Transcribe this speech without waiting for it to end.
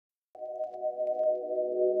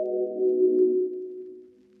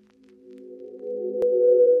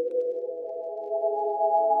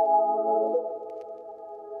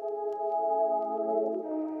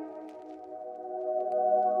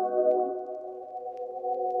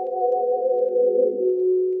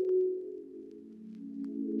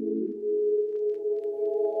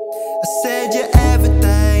I said you're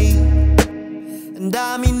everything, and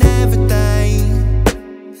I mean everything.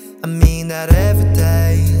 I mean that every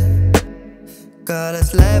day. Girl,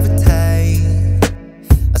 let's levitate.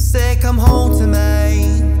 I said come home to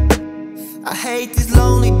me. I hate these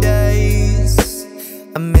lonely days.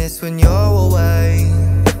 I miss when you're away.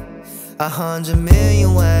 100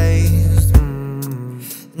 million ways.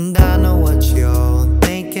 And I know what you're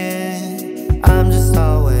thinking. I'm just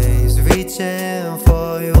always reaching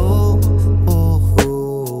for you,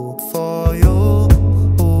 for you.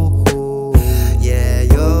 Yeah,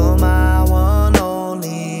 you're my one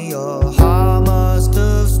only. Your heart must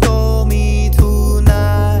have stole me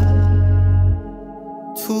tonight,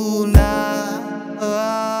 tonight.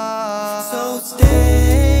 So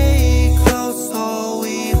stay close so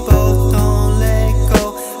we both don't let go.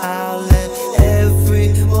 I'll let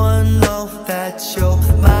everyone know that you're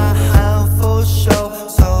mine for sure.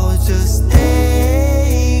 So just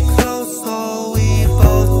stay close so we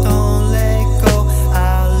both don't let go.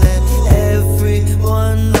 I'll let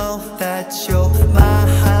everyone know that you're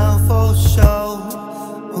mine for sure.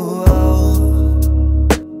 Whoa.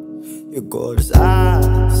 Your gorgeous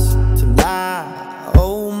eyes tonight,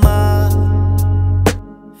 oh my,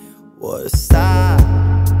 what a sight,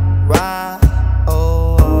 right?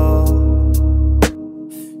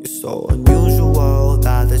 You're so unusual,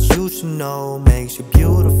 thought that you should know makes you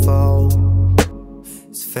beautiful.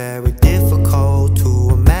 It's very difficult to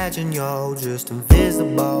imagine you're just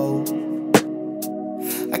invisible.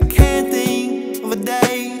 I can't think of a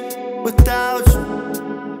day without you.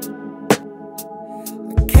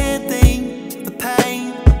 I can't think of the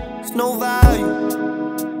pain, there's no value.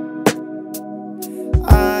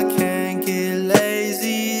 I can't get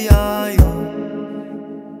lazy on you.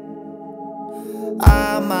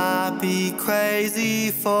 I might be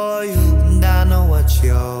crazy for you, and I know what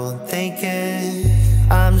you're thinking.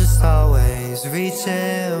 I'm just always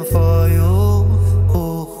reaching for you,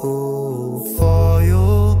 for you.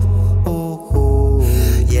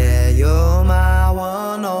 Yeah, you're my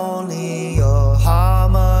one only. Your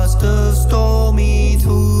heart must have stole me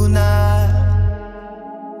tonight,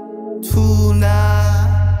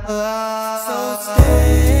 tonight. So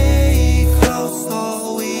stay close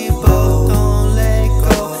so we both don't let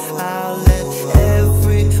go. I'll let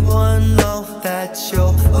everyone know that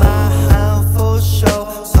you're mine for sure.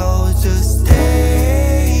 So just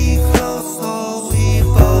stay close so we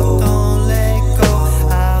both don't let go.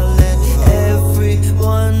 I'll let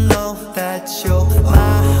everyone know that you're